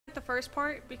first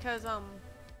part because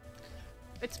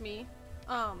it's me.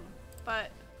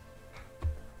 But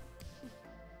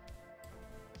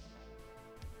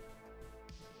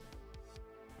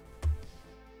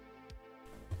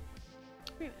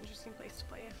it'd be an interesting place to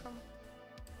play it from.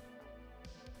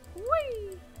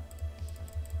 Whee!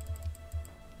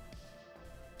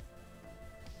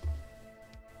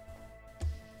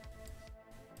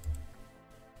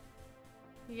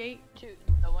 Yeet.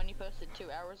 The one you posted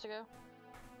 2 hours ago?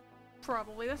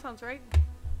 Probably, that sounds right.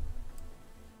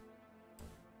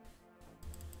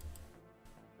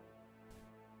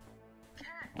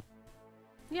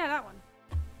 Yeah, that one.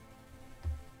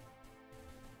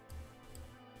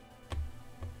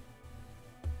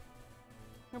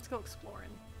 Let's go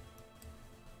exploring.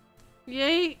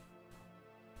 Yay!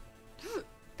 Where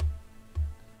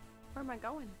am I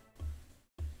going?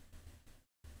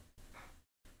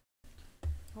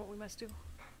 What we must do.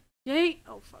 Yay!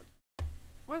 Oh fuck.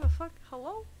 Where the fuck?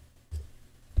 Hello?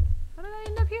 How did I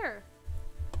end up here?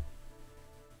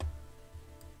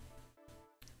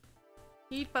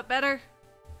 Eat but better.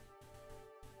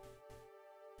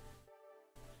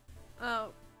 Oh,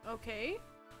 okay.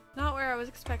 Not where I was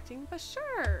expecting, but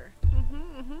sure.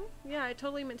 Yeah, I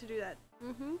totally meant to do that.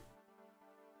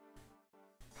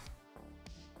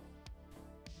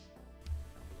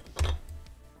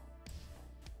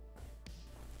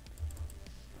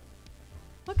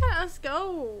 Look at us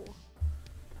go.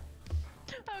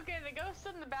 Okay, the ghost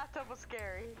in the bathtub was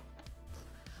scary.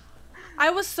 I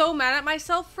was so mad at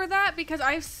myself for that because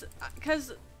I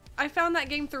found that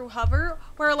game through Hover,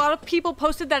 where a lot of people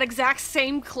posted that exact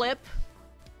same clip.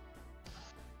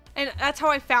 And that's how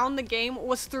I found the game,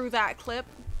 was through that clip.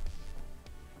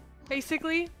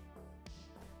 Basically.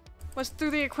 Was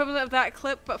through the equivalent of that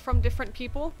clip, but from different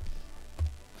people.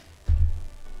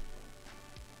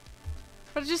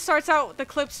 But it just starts out, the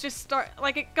clips just start,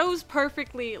 like, it goes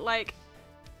perfectly, like,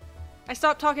 I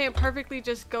stopped talking, it perfectly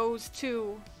just goes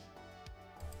to,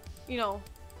 you know,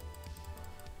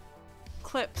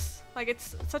 clips. Like,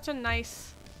 it's such a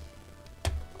nice...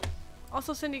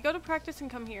 Also, Cindy, go to practice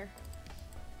and come here.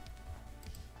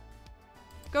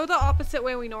 Go the opposite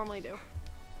way we normally do.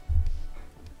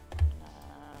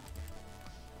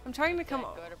 I'm trying to come...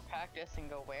 Go to practice and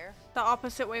go where? The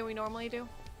opposite way we normally do.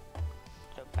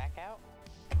 So back out?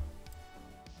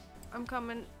 I'm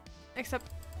coming. Except...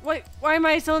 Wait, why am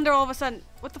I a cylinder all of a sudden?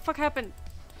 What the fuck happened?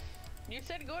 You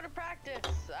said go to practice.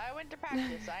 I went to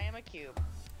practice. I am a cube.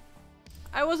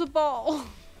 I was a ball.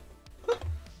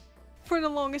 For the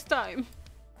longest time.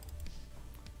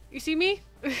 You see me?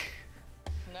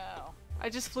 No. I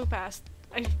just flew past.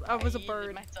 I was a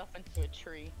bird. I myself into a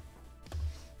tree.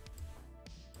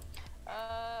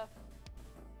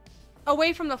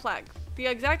 Away from the flag. The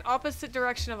exact opposite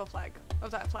direction of a flag.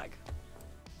 Of that flag.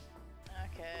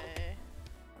 Okay.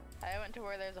 I went to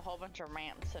where there's a whole bunch of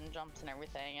ramps and jumps and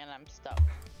everything, and I'm stuck.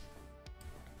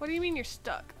 What do you mean you're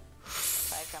stuck?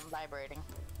 Like I'm vibrating.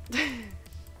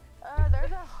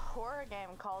 There's a horror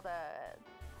game called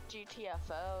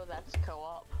GTFO that's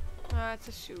co-op. It's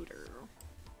a shooter.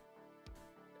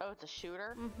 Oh, it's a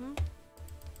shooter? Mm-hmm.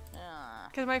 Yeah.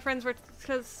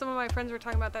 Because some of my friends were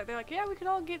talking about that. They're like, yeah, we could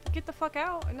all get the fuck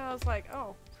out. And I was like,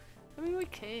 oh, I mean, we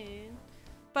can.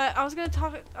 But I was gonna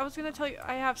tell you,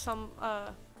 I have some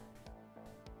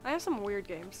weird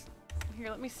games. Here,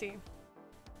 let me see.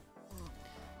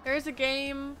 There's a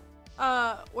game,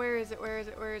 where is it?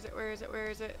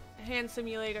 Hand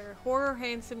simulator. Horror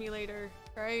hand simulator,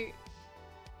 right?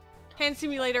 Hand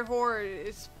simulator horror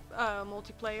is,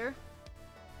 multiplayer.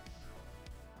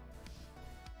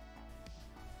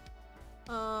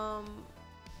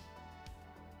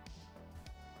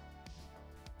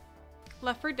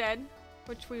 Left 4 Dead,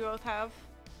 which we both have.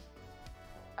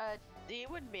 It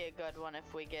would be a good one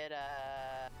if we get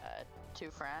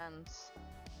 2 friends.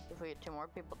 If we get 2 more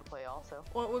people to play also.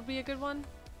 What would be a good one?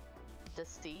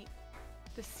 Deceit.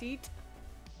 Deceit?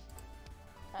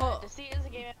 Deceit is a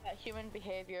game about human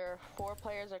behavior. 4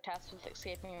 players are tasked with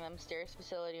escaping the mysterious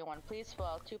facility in one piece,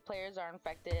 while 2 players are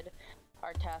infected,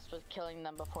 are tasked with killing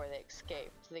them before they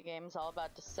escape. So the game is all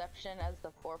about deception as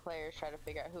the 4 players try to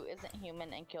figure out who isn't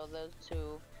human and kill those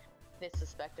who they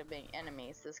suspect of being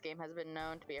enemies. This game has been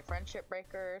known to be a friendship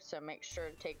breaker, so make sure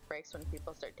to take breaks when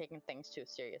people start taking things too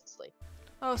seriously.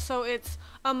 Oh, so it's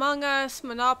Among Us,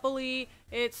 Monopoly,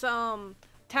 it's Town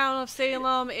of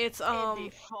Salem, it's It'd be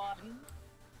fun.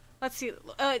 Let's see,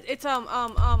 it's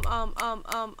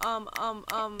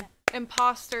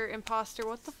Imposter,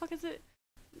 what the fuck is it?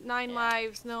 9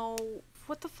 Lives, no,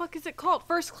 what the fuck is it called?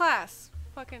 First Class.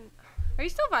 Fucking, are you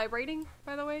still vibrating,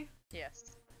 by the way?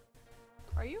 Yes.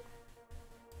 Are you?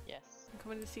 Yes. I'm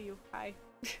coming to see you. Hi.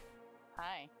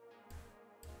 Hi.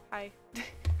 Hi.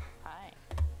 Hi.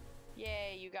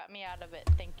 Yay, you got me out of it.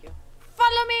 Thank you.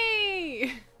 Follow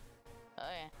me! Oh,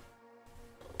 yeah.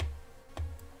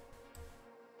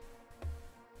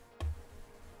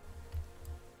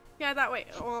 Yeah, that way.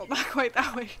 Oh, not quite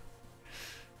that way.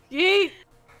 Yeet!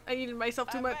 I needed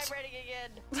myself too I'm much. vibrating again.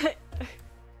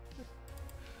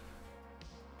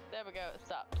 There we go. It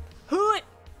stopped. Hoot!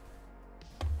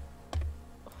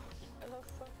 That's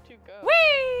so to go.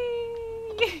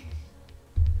 Whee!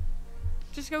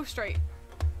 Just go straight.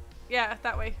 Yeah,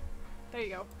 that way. There you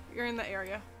go. You're in the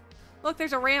area. Look,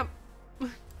 there's a ramp.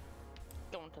 Going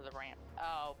to the ramp.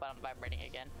 Oh, but I'm vibrating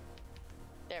again.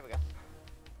 There we go.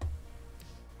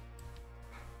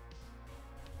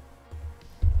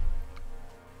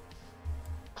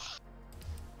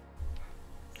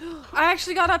 I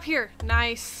actually got up here.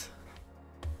 Nice.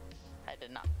 I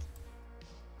did not.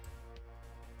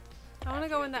 I want to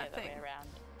go in that thing.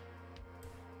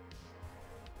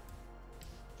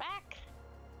 Back.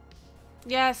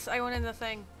 Yes, I went in the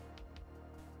thing.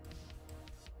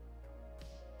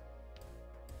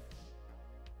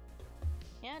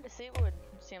 Yeah, Deceit would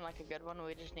seem like a good one.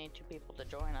 We just need 2 people to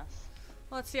join us.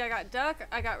 Let's see, I got Duck,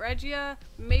 I got Regia,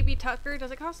 maybe Tucker.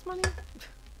 Does it cost money?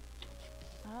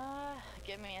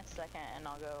 Give me a second and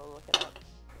I'll go look it up.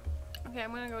 Okay,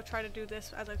 I'm gonna go try to do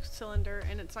this as a cylinder,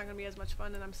 and it's not gonna be as much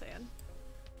fun, and I'm sad.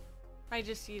 I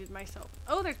just yeeted myself.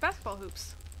 Oh, there's basketball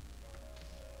hoops.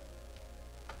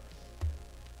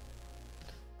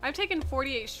 I've taken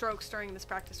 48 strokes during this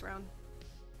practice round.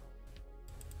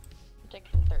 I'm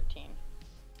taking 13.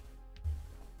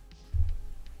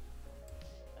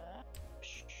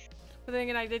 But then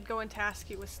again, I did go and task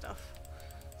you with stuff.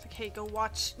 It's like, hey, go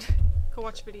watch, go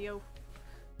watch video.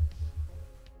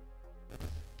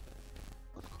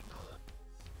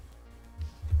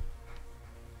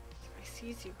 I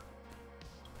sees you.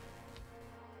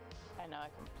 I know I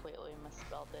completely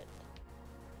misspelled it.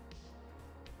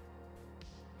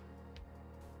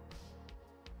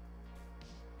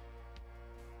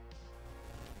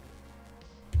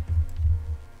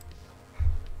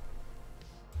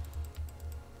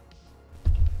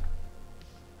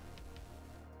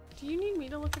 Do you need me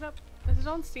to look it up? Is it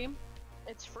on Steam?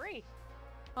 It's free.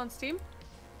 On Steam?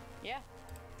 Yeah.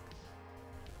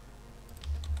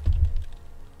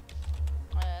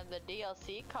 The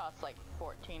DLC costs like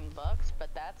 $14, but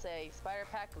that's a spider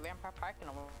pack, a vampire pack, and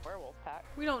a werewolf pack.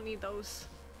 We don't need those.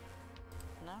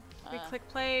 No? We click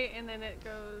play and then it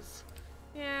goes,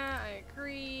 yeah, I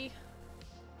agree.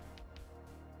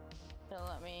 So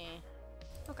let me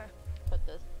Okay. put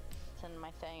this in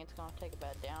my thing. It's gonna take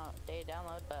about a day to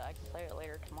download, but I can play it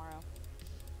later tomorrow.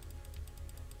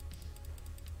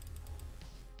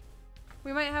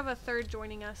 We might have a third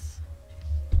joining us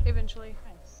eventually.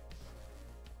 Nice.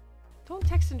 Don't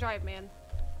text and drive, man.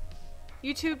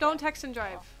 YouTube, don't text and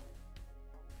drive.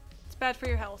 It's bad for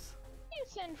your health. You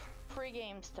send free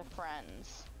games to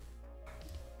friends.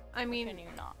 I mean, Can you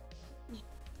not?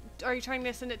 are you trying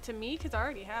to send it to me? Because I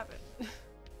already have it.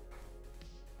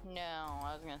 No,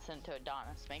 I was gonna send it to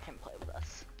Adonis. Make him play with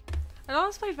us.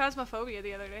 Adonis played Phasmophobia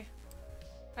the other day.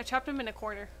 I trapped him in a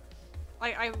corner.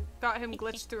 I got him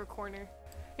glitched through a corner.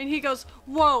 And he goes,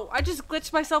 whoa, I just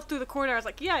glitched myself through the corner. I was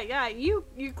like, yeah, you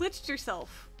glitched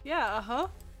yourself. Yeah, uh-huh.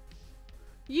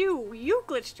 You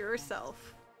glitched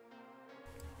yourself.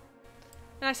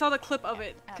 And I saw the clip of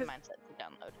it. I have mine set to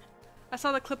download. I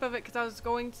saw the clip of it because I was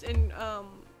going in,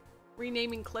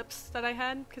 renaming clips that I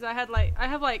had. Because I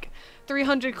have like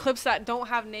 300 clips that don't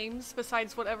have names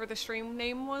besides whatever the stream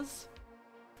name was.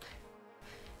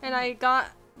 And I got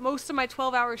most of my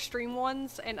 12-hour stream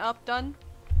ones and up done.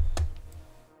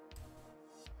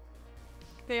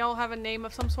 They all have a name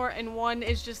of some sort, and one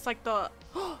is just like the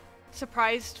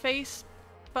surprised face,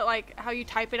 but like how you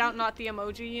type it out, not the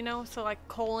emoji, you know? So like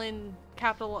colon,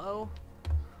 capital O.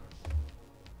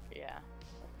 Yeah.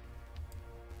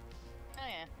 Oh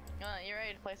yeah. You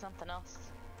ready to play something else?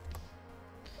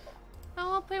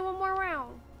 Oh, I'll play one more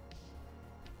round.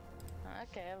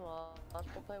 Okay, well, let's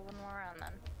go play one more round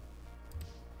then.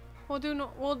 We'll I'm gonna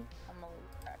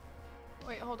look back.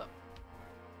 wait, hold up.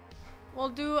 We'll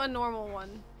do a normal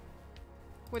one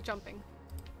with jumping.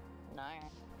 No.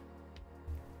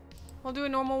 We'll do a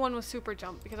normal one with super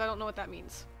jump because I don't know what that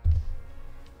means.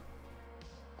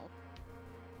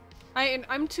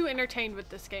 I'm too entertained with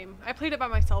this game. I played it by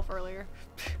myself earlier.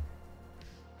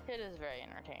 It is very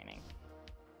entertaining.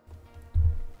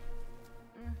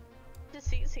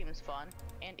 Deceit seems fun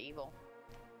and evil.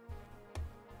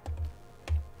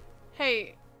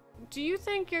 Hey, do you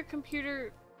think your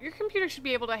computer should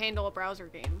be able to handle a browser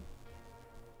game?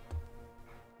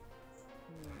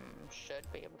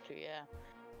 Should be able to, yeah.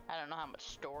 I don't know how much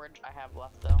storage I have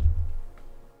left, though.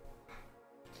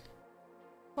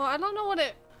 Well, I don't know what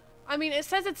it... I mean, it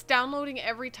says it's downloading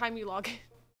every time you log in.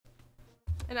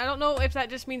 And I don't know if that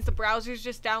just means the browser's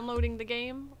just downloading the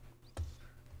game.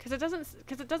 Because it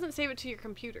doesn't save it to your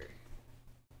computer.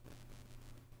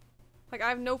 Like, I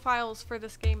have no files for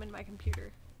this game in my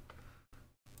computer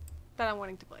that I'm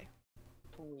wanting to play.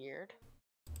 Weird.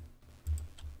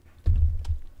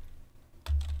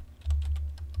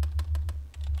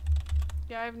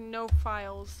 Yeah, I have no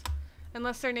files.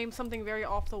 Unless they're named something very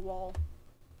off the wall.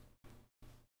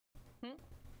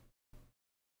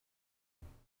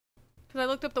 Because I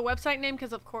looked up the website name because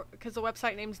the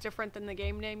website name's different than the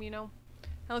game name, you know?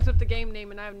 I looked up the game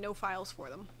name and I have no files for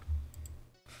them.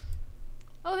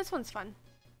 Oh, this one's fun.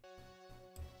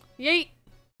 Yeet!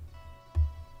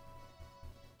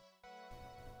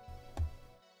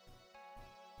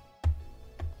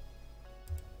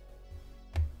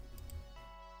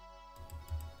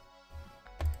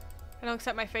 I don't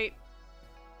accept my fate.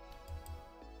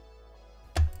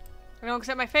 I don't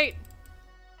accept my fate.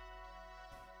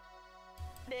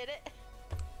 Did it?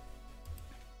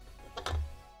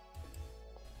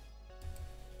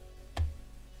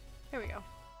 There we go.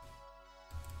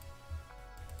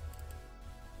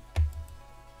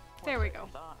 There we go.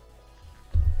 I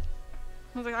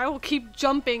was like, I will keep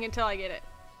jumping until I get it.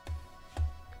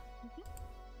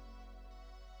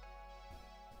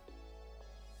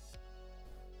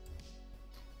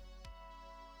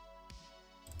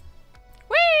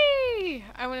 Whee!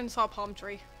 I went and saw a palm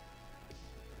tree.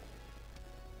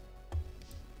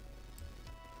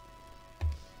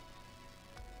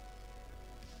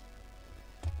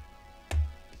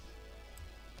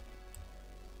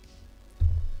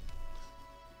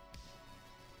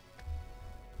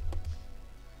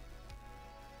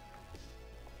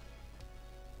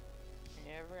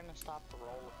 Ever gonna stop the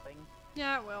roll thing?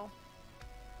 Yeah, it will.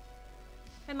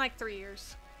 In like 3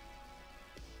 years.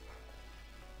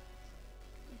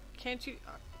 Can't you...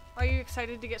 Are you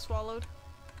excited to get swallowed?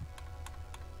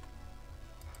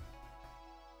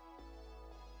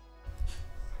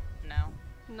 No.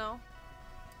 No?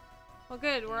 Well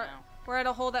good, we're at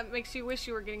a hole that makes you wish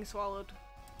you were getting swallowed.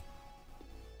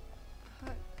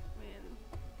 Fuck, man.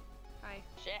 Hi.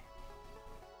 Shit.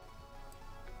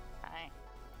 Hi.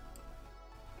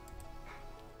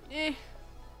 Eh.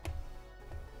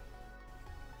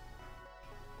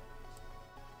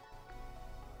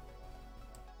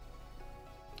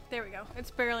 There we go. It's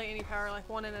barely any power, like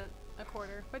 1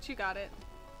 1/4, but you got it.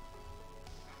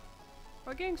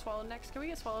 We're getting swallowed next. Can we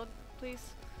get swallowed, please?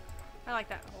 I like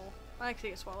that hole. I like to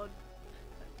get swallowed.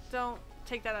 Don't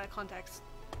take that out of context.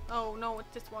 Oh no,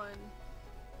 it's this one.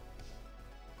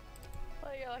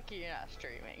 Well, you're lucky you're not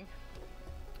streaming.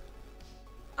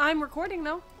 I'm recording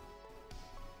though.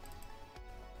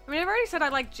 I mean, I've already said I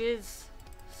like jizz,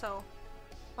 so,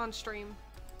 on stream.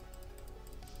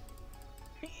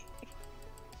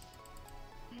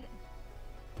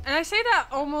 And I say that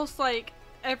almost like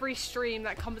every stream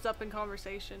that comes up in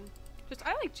conversation. Just,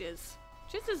 I like jizz.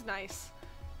 Jizz is nice.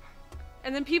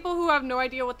 And then people who have no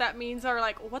idea what that means are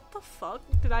like, what the fuck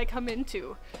did I come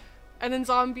into? And then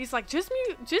Zombie's like, jizz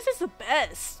is the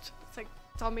best. It's like,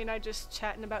 Zombie and I just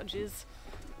chatting about jizz.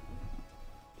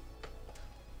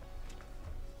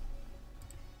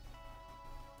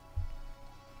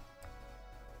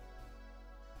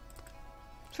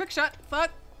 Trick shot, fuck.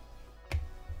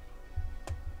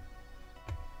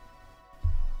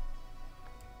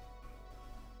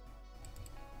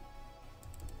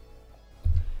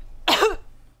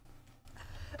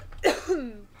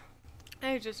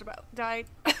 I just about died.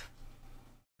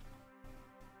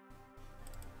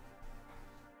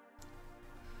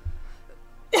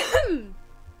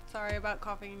 Sorry about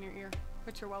coughing in your ear,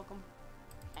 but you're welcome.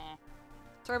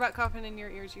 Sorry about coughing in your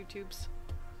ears, YouTubes.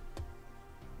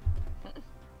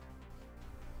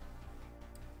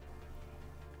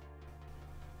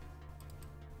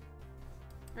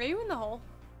 Are you in the hole?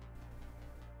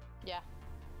 Yeah.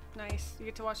 Nice. You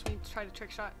get to watch me try to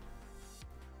trick shot.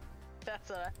 That's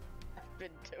what I've been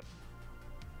doing.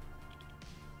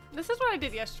 This is what I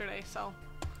did yesterday, so.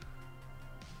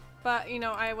 But, you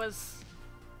know, I was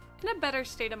in a better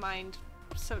state of mind,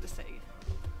 so to say.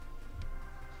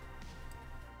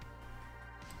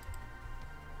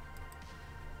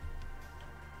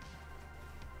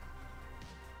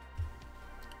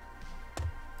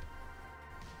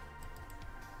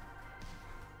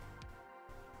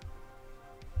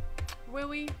 Will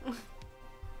we? I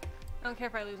don't care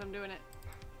if I lose, I'm doing it.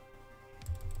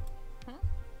 Hmm?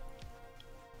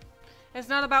 It's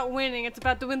not about winning, it's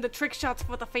about doing the trick shots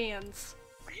for the fans.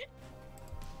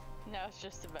 No, it's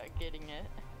just about getting it.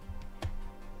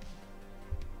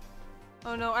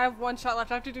 Oh no, I have one shot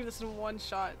left. I have to do this in one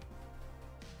shot.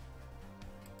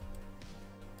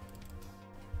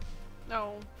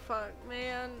 No, fuck,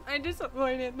 man. I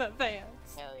disappointed the fans.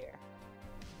 Failure.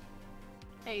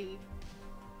 Hey.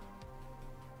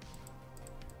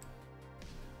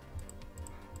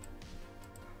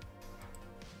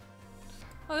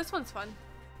 Oh, this one's fun.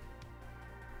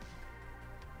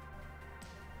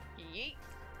 Yeet.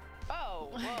 Oh,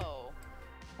 whoa.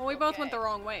 Well, we both went the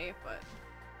wrong way, but...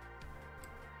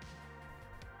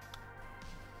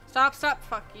 Stop, stop.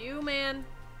 Fuck you, man.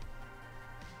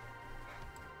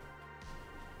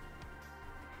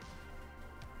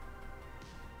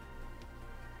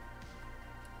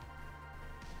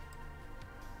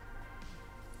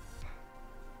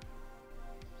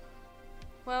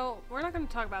 Well, we're not going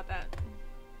to talk about that.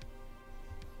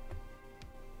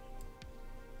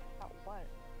 About what?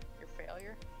 Your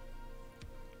failure?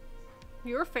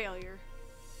 Your failure.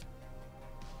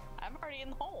 I'm already in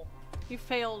the hole. You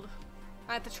failed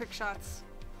at the trick shots.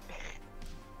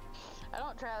 I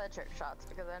don't try the trick shots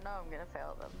because I know I'm gonna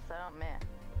fail them, so I don't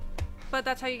meh. But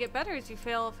that's how you get better, is you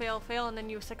fail, fail, fail, and then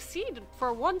you succeed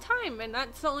for one time, and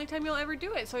that's the only time you'll ever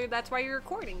do it, so that's why you're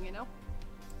recording, you know?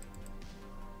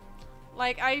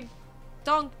 Like, I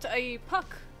dunked a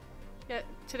puck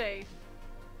today.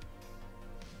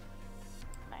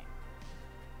 Nice.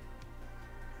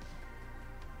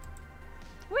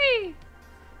 Whee!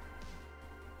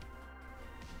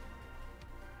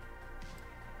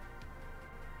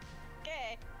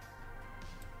 Okay.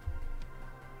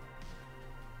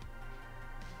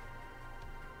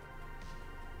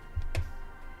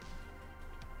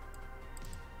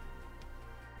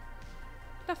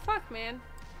 What the fuck, man?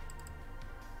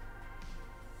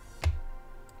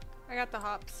 I got the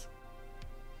hops.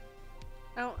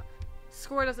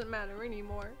 Score doesn't matter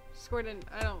anymore.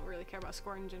 I don't really care about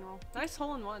score in general. Nice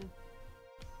hole in one.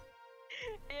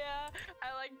 Yeah,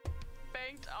 I like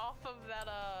banked off of that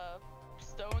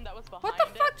stone that was behind What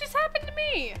the it. fuck just happened to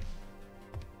me?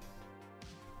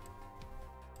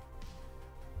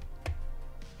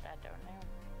 I don't know.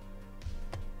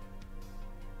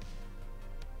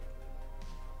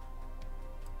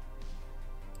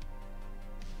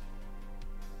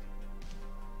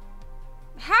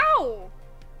 How?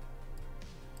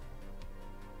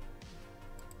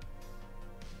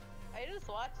 I just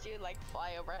watched you like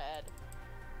fly overhead.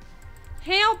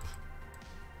 Help!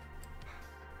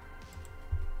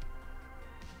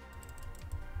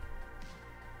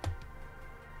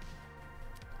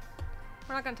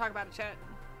 We're not gonna talk about it, chat.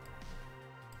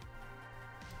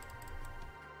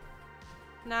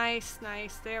 Nice,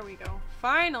 nice. There we go.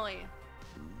 Finally!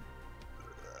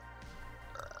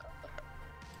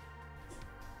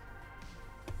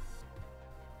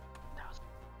 That was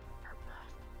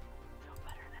feel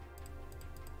better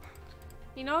now.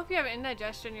 You know, if you have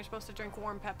indigestion, you're supposed to drink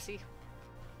warm Pepsi.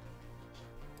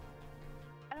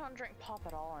 I don't drink pop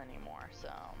at all anymore, so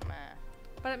meh.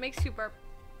 But it makes you burp.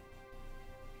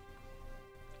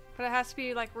 But it has to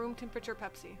be like room temperature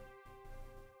Pepsi.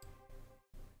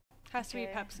 Has to be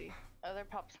Okay. Pepsi. Other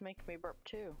pops make me burp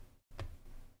too.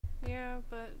 Yeah,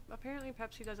 but apparently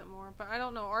Pepsi does it more. But I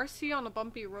don't know. RC on a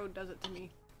bumpy road does it to me.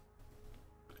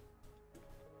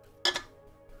 I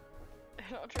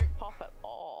don't drink pop at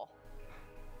all.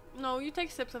 No, you take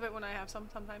sips of it when I have some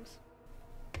sometimes.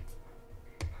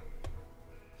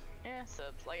 Yeah, so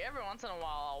it's like every once in a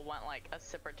while I'll want like a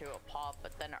sip or two of pop,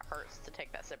 but then it hurts to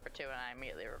take that sip or two and I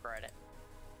immediately regret it.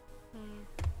 Hmm.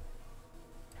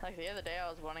 Like the other day I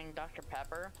was wanting Dr.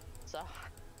 Pepper, so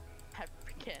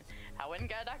I went and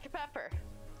got Dr. Pepper.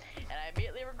 And I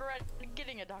immediately regretted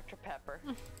getting a Dr. Pepper.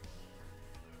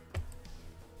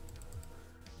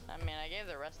 I mean, I gave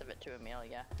the rest of it to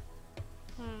Amelia.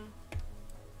 Hmm.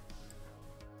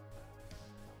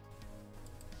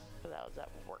 But that was at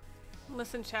work.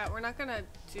 Listen, chat, we're not gonna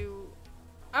do...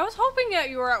 I was hoping that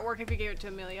you were at work if you gave it to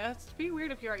Amelia. It'd be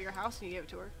weird if you're at your house and you gave it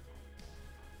to her.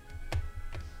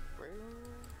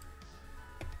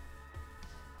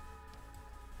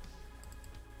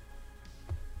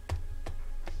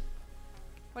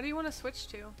 What do you want to switch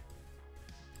to?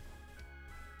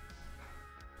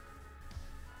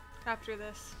 After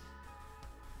this.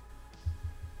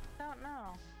 I don't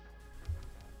know.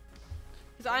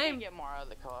 Because I am... get more out of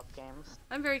the co-op games.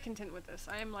 I'm very content with this.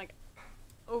 I am like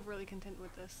overly content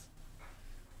with this.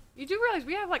 You do realize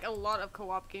we have like a lot of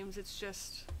co-op games, it's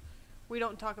just we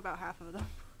don't talk about half of them.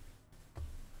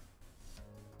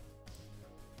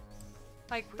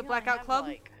 Like We the only Blackout have, Club?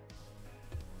 like...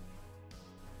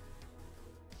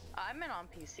 I meant on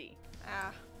PC.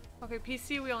 Ah. Okay,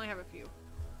 PC we only have a few.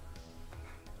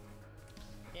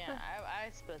 Yeah, I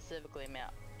specifically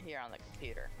meant here on the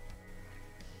computer.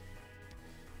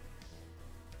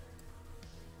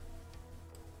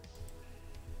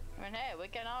 I mean, hey, we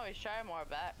can always try more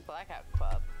Blackout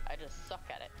Club. I just suck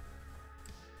at it.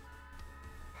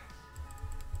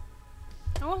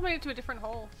 I almost made it to a different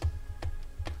hole.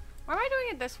 Why am I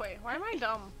doing it this way? Why am I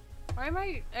dumb? Why am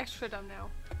I extra dumb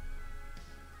now?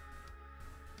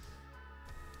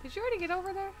 Did you already get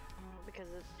over there? Because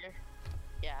it's your...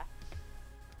 Yeah.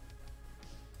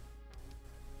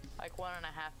 Like 1.5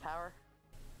 power.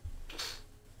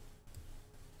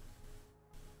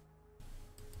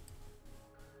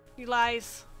 You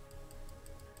lies.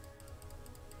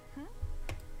 Hmm?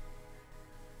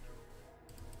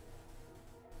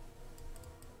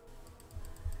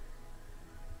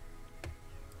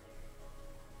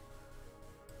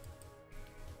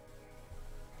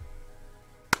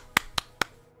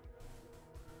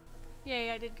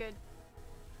 Yay, I did good.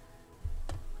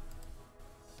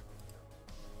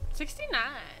 69.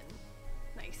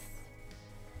 Nice.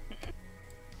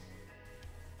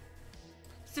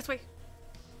 It's this way.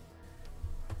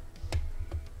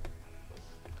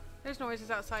 There's noises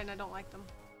outside and I don't like them.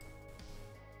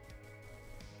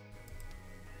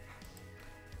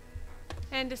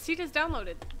 And Deceit is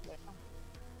downloaded.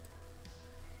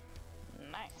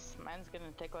 Nice. Mine's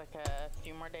gonna take like a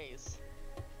few more days.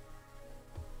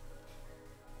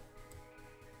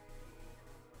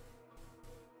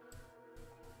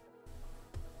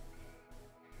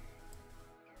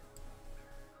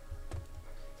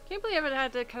 Can't believe I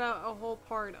had to cut out a whole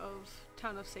part of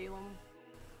Town of Salem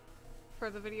for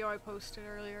the video I posted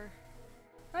earlier.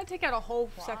 I had to take out a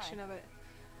whole section of it.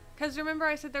 Because remember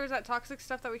I said there was that toxic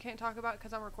stuff that we can't talk about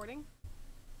because I'm recording?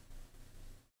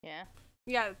 Yeah.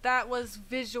 Yeah, that was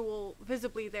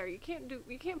visibly there. You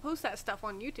can't post that stuff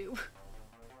on YouTube.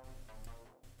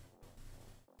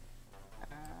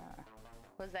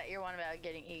 Was that your one about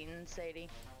getting eaten, Sadie?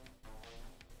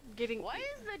 Why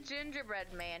is the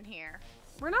gingerbread man here?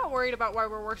 We're not worried about why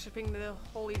we're worshiping the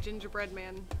holy gingerbread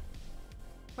man.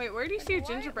 Wait, where do you see a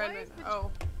gingerbread man?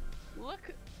 Oh. Look.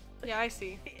 Yeah, I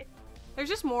see. There's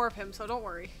just more of him, so don't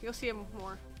worry. You'll see him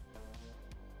more.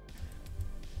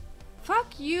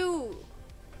 Fuck you!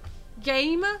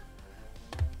 Game?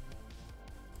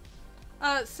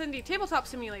 Cindy, Tabletop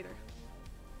Simulator.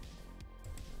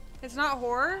 It's not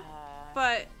horror,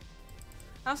 but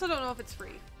I also don't know if it's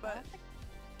free, but...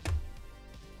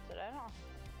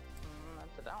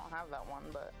 I don't have that one,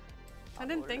 but... I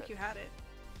didn't think you had it.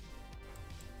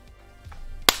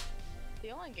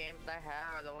 The only games I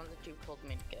have are the ones that you told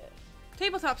me to get.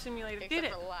 Tabletop Simulator, did it?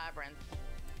 Except for Labyrinth.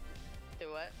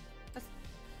 Do what?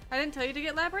 I didn't tell you to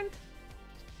get Labyrinth?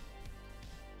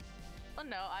 Oh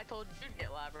no, I told you to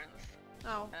get Labyrinth.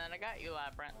 Oh. And then I got you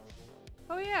Labyrinth.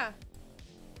 Oh yeah.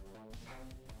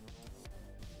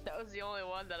 That was the only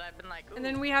one that I've been like, ooh. And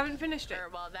then we haven't finished it. Or,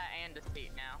 well, that and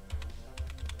Deceit now.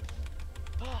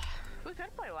 We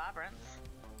could play Labyrinth.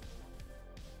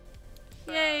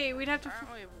 Yay, we'd have to...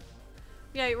 Aren't we...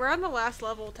 Yeah, we're on the last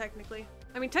level, technically.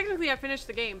 I mean, technically I finished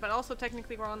the game, but also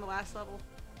technically we're on the last level.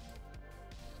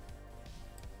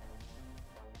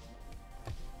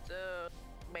 So,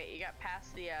 wait, you got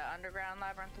past the underground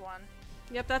labyrinth one?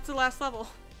 Yep, that's the last level.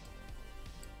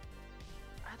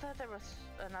 I thought there was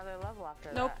another level after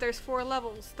that. Nope, there's 4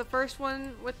 levels. The first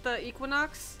one with the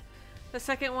equinox, the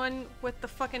second one with the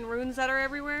fucking runes that are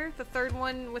everywhere, the third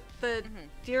one with the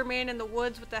deer man in the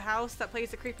woods with the house that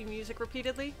plays the creepy music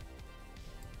repeatedly.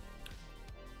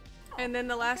 And then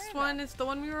the last one is the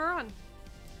one we were on.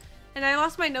 And I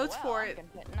lost my notes for it.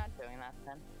 Not doing that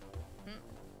then.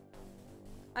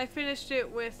 I finished it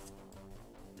with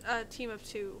a team of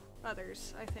 2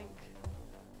 others, I think.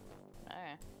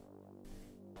 Okay.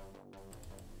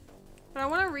 But I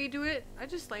want to redo it. I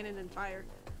just landed in fire.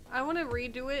 I want to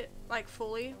redo it, like,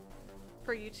 fully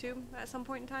for YouTube at some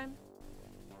point in time.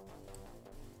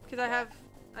 Because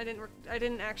I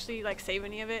didn't actually, like, save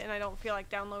any of it, and I don't feel like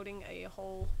downloading a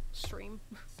whole stream.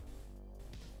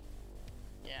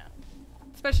 Yeah.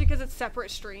 Especially because it's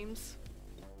separate streams.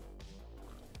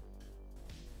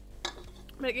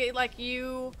 Like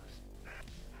you,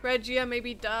 Regia,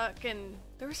 maybe Duck, and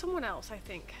there was someone else, I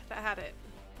think, that had it.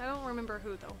 I don't remember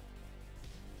who, though.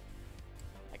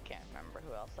 I can't remember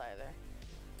who else either.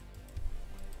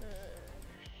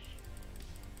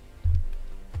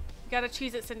 You gotta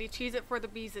cheese it, Cindy. Cheese it for the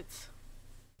Beezits.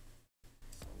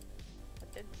 I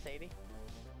did, Sadie.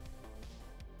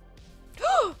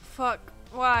 Fuck.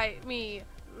 Why? Me.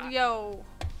 Yo.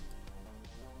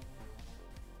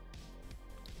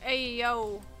 Hey,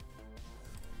 yo.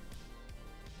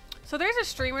 So there's a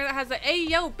streamer that has a hey,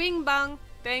 yo, bing bong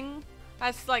thing.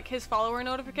 That's like his follower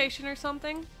notification or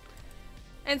something.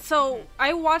 And so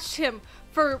I watched him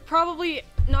for probably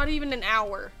not even an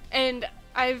hour. And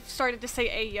I've started to say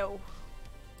hey, yo.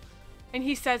 And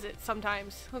he says it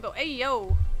sometimes. He'll go, hey,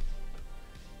 yo.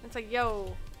 It's like,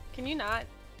 yo, can you not?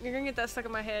 You're gonna get that stuck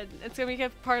in my head. It's gonna be a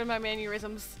part of my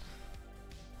mannerisms.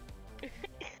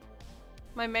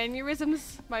 My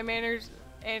mannerisms? My manners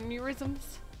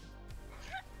aneurysms?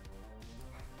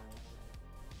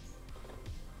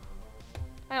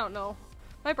 I don't know.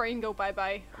 My brain go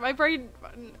bye-bye. My brain,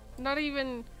 not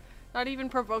even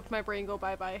provoked my brain go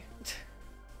bye-bye.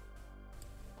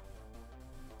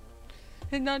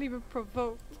 And not even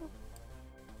provoked.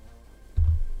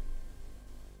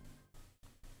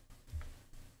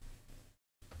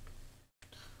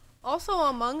 Also,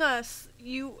 Among Us,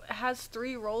 has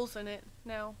 3 roles in it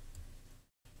now.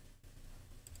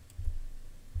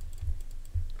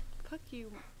 Fuck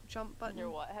you, jump button. Your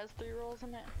what has 3 roles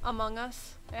in it? Among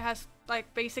Us. It has,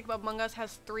 like, basic Among Us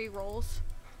has 3 roles.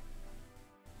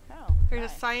 Oh, There's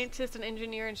nice. a scientist, an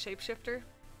engineer, and shapeshifter.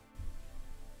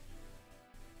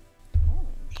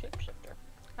 Shapeshifter.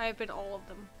 I have been all of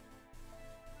them.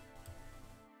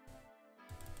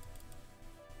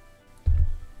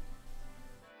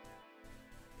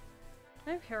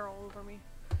 I have hair all over me.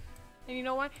 And you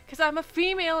know why? Because I'm a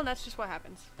female and that's just what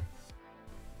happens.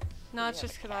 No, it's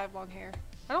just because I have long hair.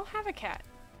 I don't have a cat.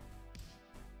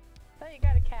 I thought you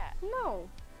got a cat. No.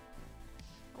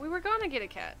 We were gonna get a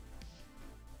cat.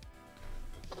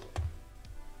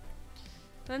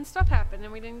 Then stuff happened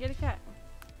and we didn't get a cat.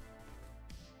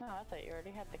 No, I thought you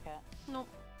already had the cat. Nope.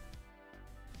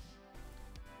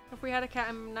 If we had a cat,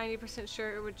 I'm 90%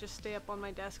 sure it would just stay up on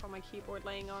my desk on my keyboard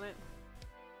laying on it.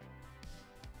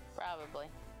 Probably.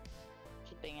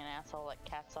 Just being an asshole like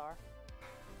cats are.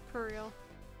 For real.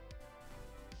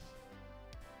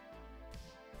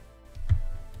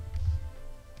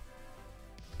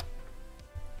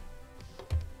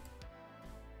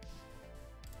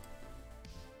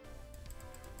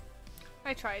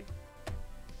 I tried.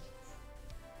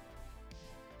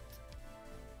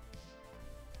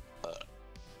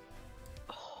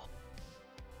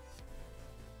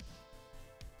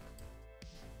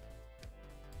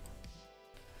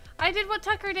 I did what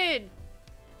Tucker did!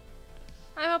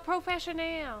 I'm a professional!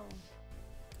 I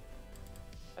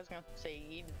was gonna say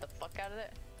you eated the fuck out of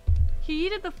it. He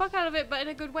eated the fuck out of it, but in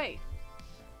a good way.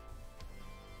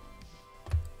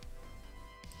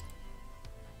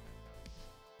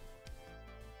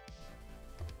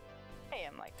 Hey,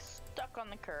 I'm like stuck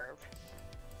on the curve.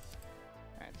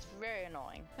 And it's very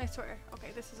annoying. I swear.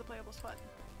 Okay, this is a playable spot.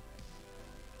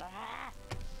 Ah!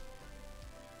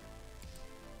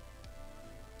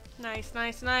 Nice,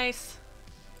 nice, nice.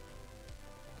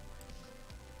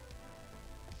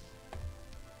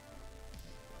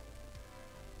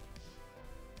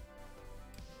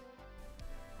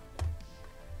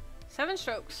 Seven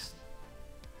strokes.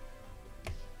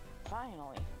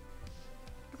 Finally.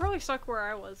 You're probably stuck where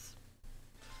I was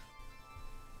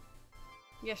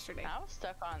yesterday. I was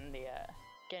stuck on the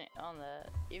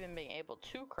even being able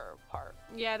to curve part.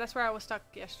 Yeah, that's where I was stuck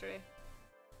yesterday.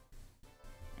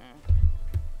 Mm.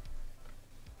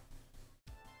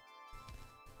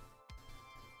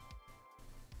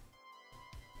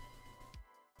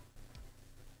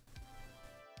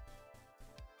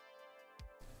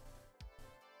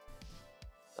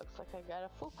 Looks like I got a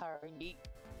full power geek.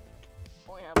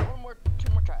 We have two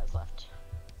more tries left.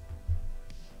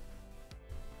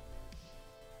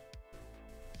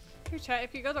 Here, chat,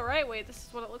 if you go the right way, this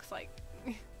is what it looks like.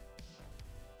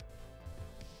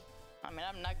 I mean,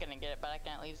 I'm not gonna get it, but I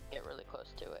can at least get really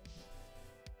close to it.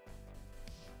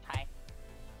 Hi.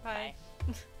 Bye.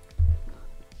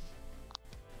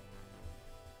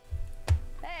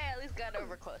 Hey, at least got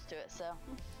over close to it, so.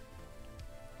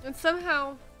 And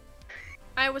somehow,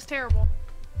 I was terrible.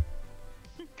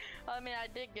 Well, I mean, I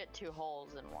did get 2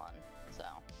 holes in one, so.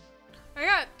 I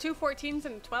got 2 14s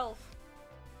and a 12.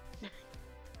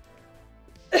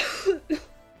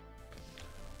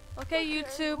 Okay,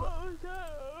 YouTube.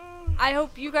 I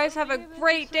hope you guys have a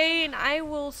great day, and I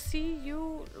will see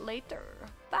you later.